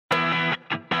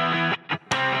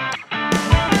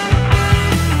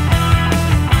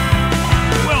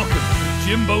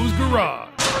Jimbo's Garage.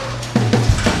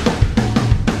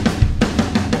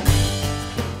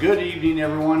 Good evening,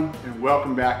 everyone, and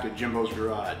welcome back to Jimbo's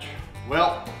Garage.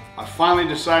 Well, I finally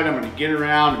decided I'm going to get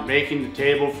around and making the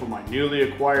table for my newly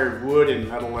acquired wood and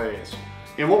metal lathes.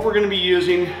 And what we're going to be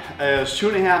using is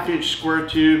 2.5-inch square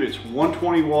tube. It's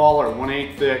 120 wall or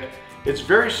 1/8 thick. It's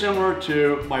very similar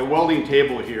to my welding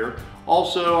table here.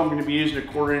 Also, I'm going to be using a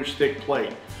 1/4-inch thick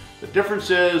plate. The difference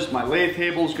is my lathe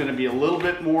table is going to be a little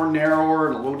bit more narrower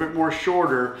and a little bit more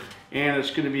shorter, and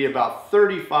it's going to be about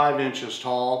 35 inches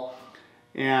tall.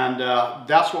 And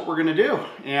that's what we're going to do.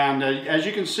 And as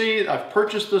you can see, I've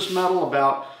purchased this metal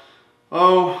about,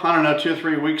 I don't know, 2 or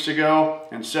 3 weeks ago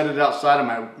and set it outside of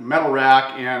my metal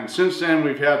rack. And since then,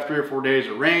 we've had 3 or 4 days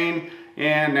of rain,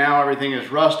 and now everything is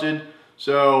rusted.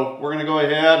 So we're going to go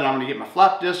ahead and I'm going to get my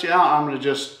flap disc out. I'm going to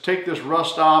just take this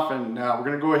rust off, and we're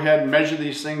going to go ahead and measure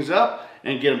these things up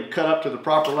and get them cut up to the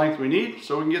proper length we need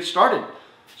so we can get started.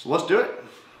 So let's do it.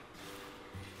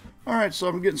 All right, so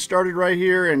I'm getting started right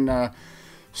here and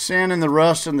sanding the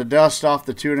rust and the dust off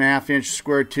the 2.5-inch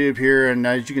square tube here. And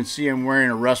as you can see, I'm wearing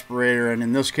a respirator, and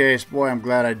in this case, boy, I'm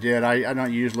glad I did. I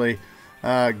don't usually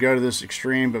go to this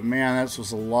extreme, but man, that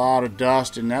was a lot of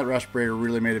dust, and that respirator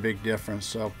really made a big difference.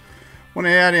 So went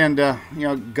ahead and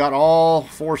got all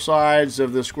 4 sides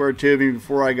of the square tubing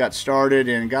before I got started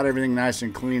and got everything nice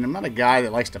and clean. I'm not a guy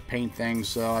that likes to paint things,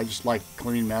 so I just like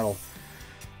clean metal.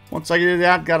 Once I did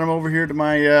that, got them over here to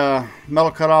my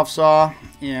metal cutoff saw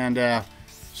and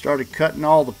started cutting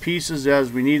all the pieces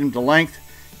as we need them to length.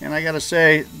 And I gotta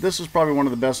say, this is probably one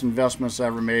of the best investments I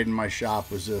ever made in my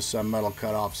shop, was this metal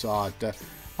cutoff saw.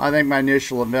 I think my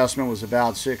initial investment was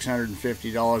about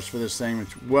 $650 for this thing.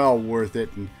 It's well worth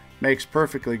it and makes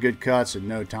perfectly good cuts in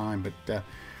no time. But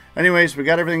anyways, we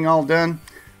got everything all done.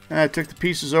 I took the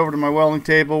pieces over to my welding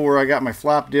table where I got my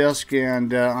flap disc,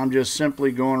 and I'm just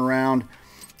simply going around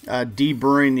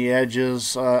deburring the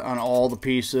edges on all the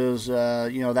pieces.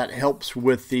 That helps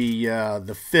with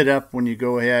the fit up when you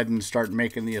go ahead and start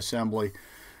making the assembly.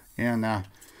 And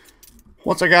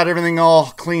once I got everything all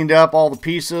cleaned up, all the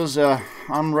pieces,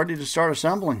 I'm ready to start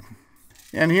assembling.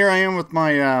 And here I am with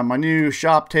my my new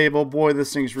shop table. Boy,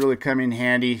 this thing's really come in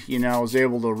handy. I was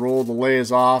able to roll the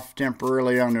lathes off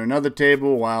temporarily onto another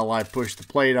table while I push the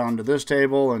plate onto this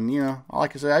table. And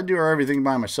like I said, I do everything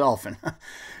by myself,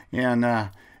 and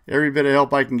every bit of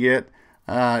help I can get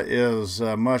is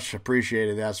much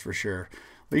appreciated, that's for sure.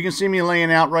 But you can see me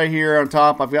laying out right here on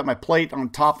top. I've got my plate on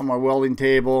top of my welding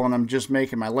table, and I'm just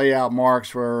making my layout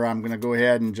marks where I'm going to go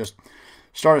ahead and just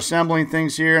start assembling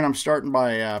things here. And I'm starting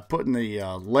by putting the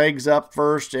legs up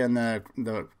first and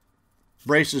the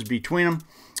braces between them.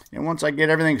 And once I get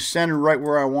everything centered right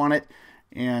where I want it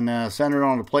and centered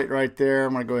on the plate right there,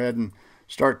 I'm going to go ahead and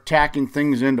start tacking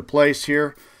things into place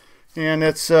here. And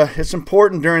it's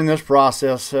important during this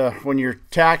process, when you're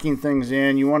tacking things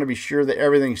in, you want to be sure that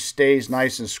everything stays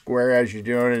nice and square as you're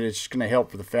doing it. It's going to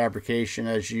help with the fabrication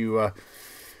as you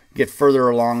get further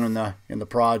along in the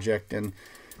project. And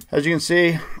as you can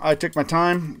see, I took my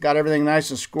time, got everything nice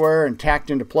and square and tacked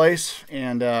into place,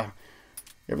 and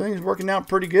everything's working out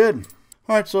pretty good.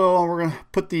 All right, so we're going to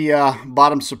put the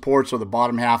bottom supports, or the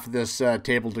bottom half of this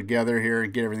table together here,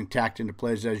 and get everything tacked into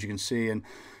place, as you can see. And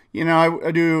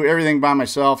I do everything by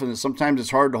myself, and sometimes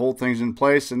it's hard to hold things in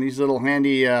place. And these little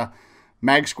handy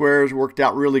mag squares worked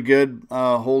out really good,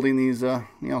 holding these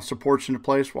supports into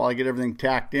place while I get everything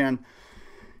tacked in.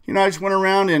 I just went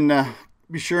around and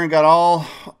be sure and got all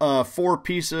 4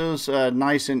 pieces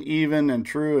nice and even and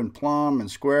true and plumb and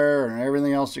square and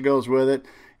everything else that goes with it,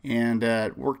 and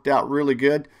it worked out really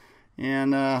good.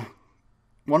 And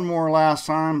one more last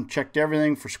time, checked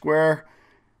everything for square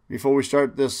before we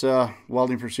start this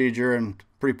welding procedure, and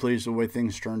pretty pleased with the way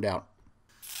things turned out.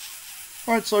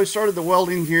 All right, so I started the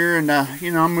welding here, and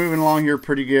I'm moving along here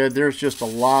pretty good. There's just a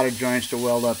lot of joints to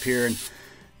weld up here,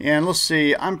 and let's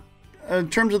see. In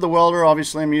terms of the welder,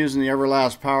 obviously I'm using the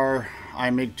Everlast Power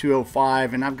iMig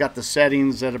 205, and I've got the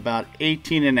settings at about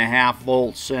 18.5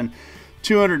 volts and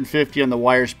 250 on the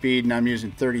wire speed, and I'm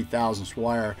using 30 thousandths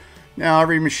wire. Now,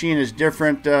 every machine is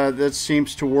different. That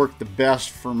seems to work the best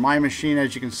for my machine.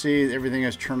 As you can see, everything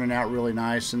is turning out really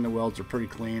nice, and the welds are pretty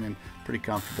clean and pretty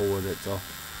comfortable with it. So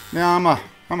now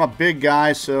I'm a big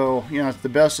guy, so the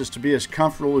best is to be as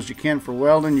comfortable as you can for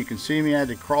welding. You can see me, I had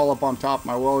to crawl up on top of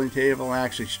my welding table and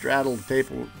actually straddle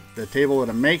the table that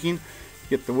I'm making,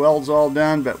 get the welds all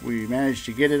done, but we managed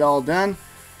to get it all done.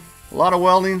 A lot of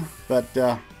welding, but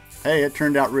hey, it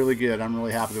turned out really good. I'm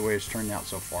really happy the way it's turned out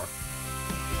so far.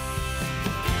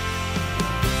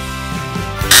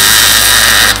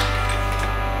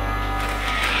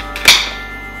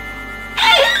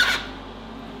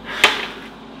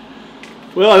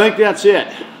 Well, I think that's it.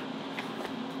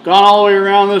 Gone all the way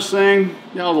around this thing.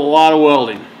 That was a lot of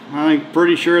welding. I think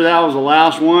pretty sure that was the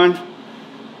last one.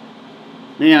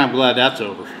 Man, I'm glad that's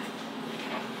over.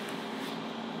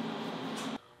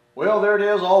 Well, there it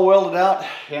is, all welded out,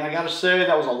 and I gotta say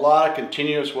that was a lot of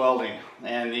continuous welding.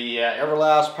 And the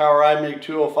Everlast Power iMig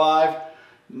 205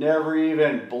 never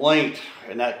even blinked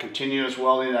in that continuous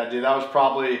welding I did. That was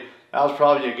probably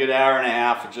a good hour and a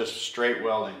half of just straight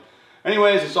welding.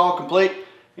 Anyways, it's all complete,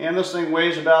 and this thing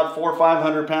weighs about 400 or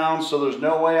 500 pounds, so there's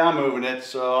no way I'm moving it.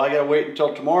 So I gotta wait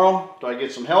until tomorrow till I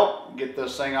get some help, get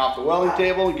this thing off the welding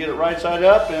table and get it right side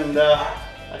up, and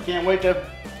I can't wait to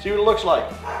see what it looks like.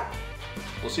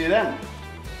 We'll see you then.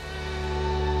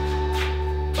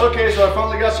 Okay, so I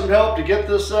finally got some help to get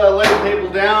this lathe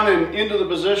table down and into the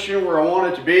position where I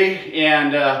want it to be,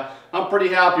 and I'm pretty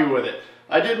happy with it.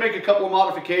 I did make a couple of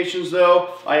modifications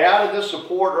though. I added this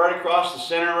support right across the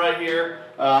center right here.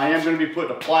 I am going to be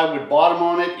putting a plywood bottom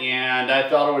on it, and I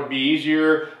thought it would be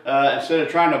easier instead of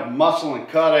trying to muscle and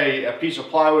cut a piece of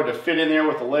plywood to fit in there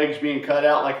with the legs being cut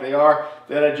out like they are,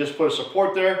 that I just put a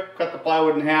support there, cut the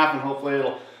plywood in half, and hopefully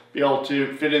it'll be able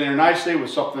to fit in there nicely with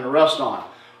something to rest on.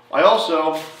 I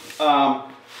also,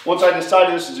 once I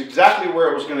decided this is exactly where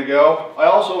it was going to go, I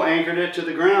also anchored it to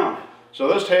the ground.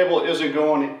 So this table isn't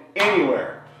going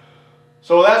anywhere.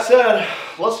 So with that said,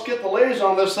 let's get the lathes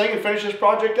on this thing and finish this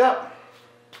project up.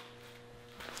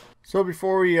 So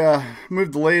before we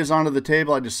moved the lathes onto the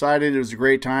table, I decided it was a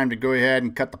great time to go ahead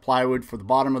and cut the plywood for the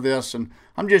bottom of this. And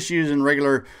I'm just using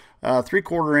regular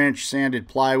 3/4 inch sanded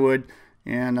plywood.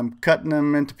 And I'm cutting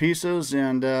them into pieces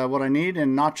and what I need,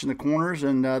 and notching the corners,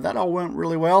 and that all went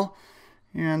really well.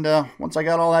 And once I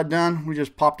got all that done, we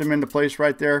just popped them into place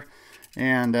right there,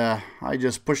 and I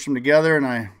just pushed them together, and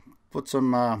I put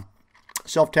some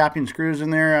self-tapping screws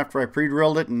in there after I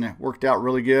pre-drilled it, and it worked out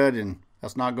really good, and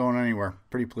that's not going anywhere.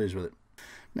 Pretty pleased with it.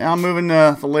 Now I'm moving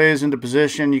the lathes into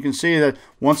position. You can see that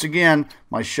once again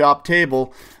my shop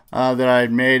table that I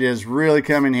made is really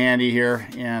coming handy here,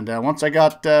 and once I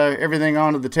got everything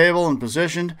onto the table and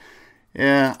positioned,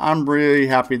 I'm really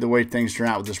happy the way things turned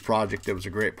out with this project. It was a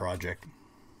great project.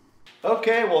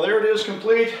 Okay, well there it is,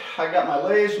 complete. I got my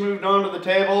lathes moved onto the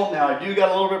table. Now I do got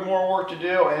a little bit more work to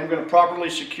do. I am going to properly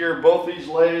secure both these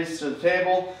lathes to the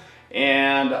table,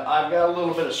 and I've got a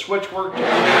little bit of switch work to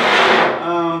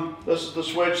do. This is the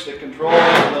switch that controls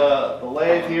the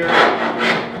lathe here,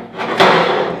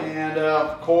 and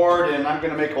cord, and I'm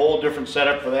going to make a whole different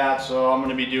setup for that, so I'm going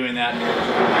to be doing that.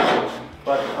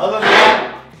 But other than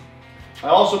that, I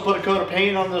also put a coat of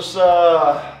paint on this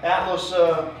Atlas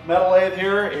metal lathe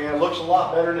here, and it looks a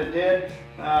lot better than it did.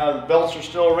 The belts are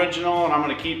still original, and I'm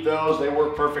going to keep those. They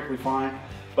work perfectly fine.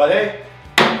 But hey,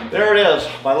 there it is,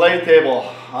 my lathe table.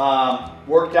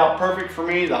 Worked out perfect for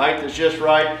me. The height is just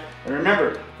right. And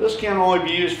remember, this can only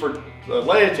be used for the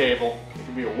lathe table. It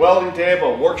can be a welding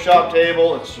table, a workshop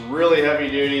table. It's really heavy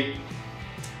duty.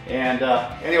 And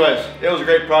anyways, it was a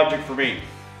great project for me.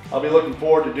 I'll be looking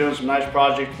forward to doing some nice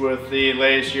projects with the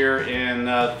lathes here in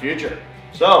the future.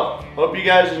 So, hope you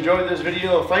guys enjoyed this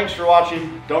video. Thanks for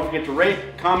watching. Don't forget to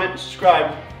rate, comment, and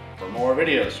subscribe for more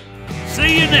videos.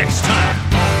 See you next time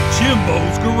on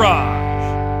Jimbo's Garage.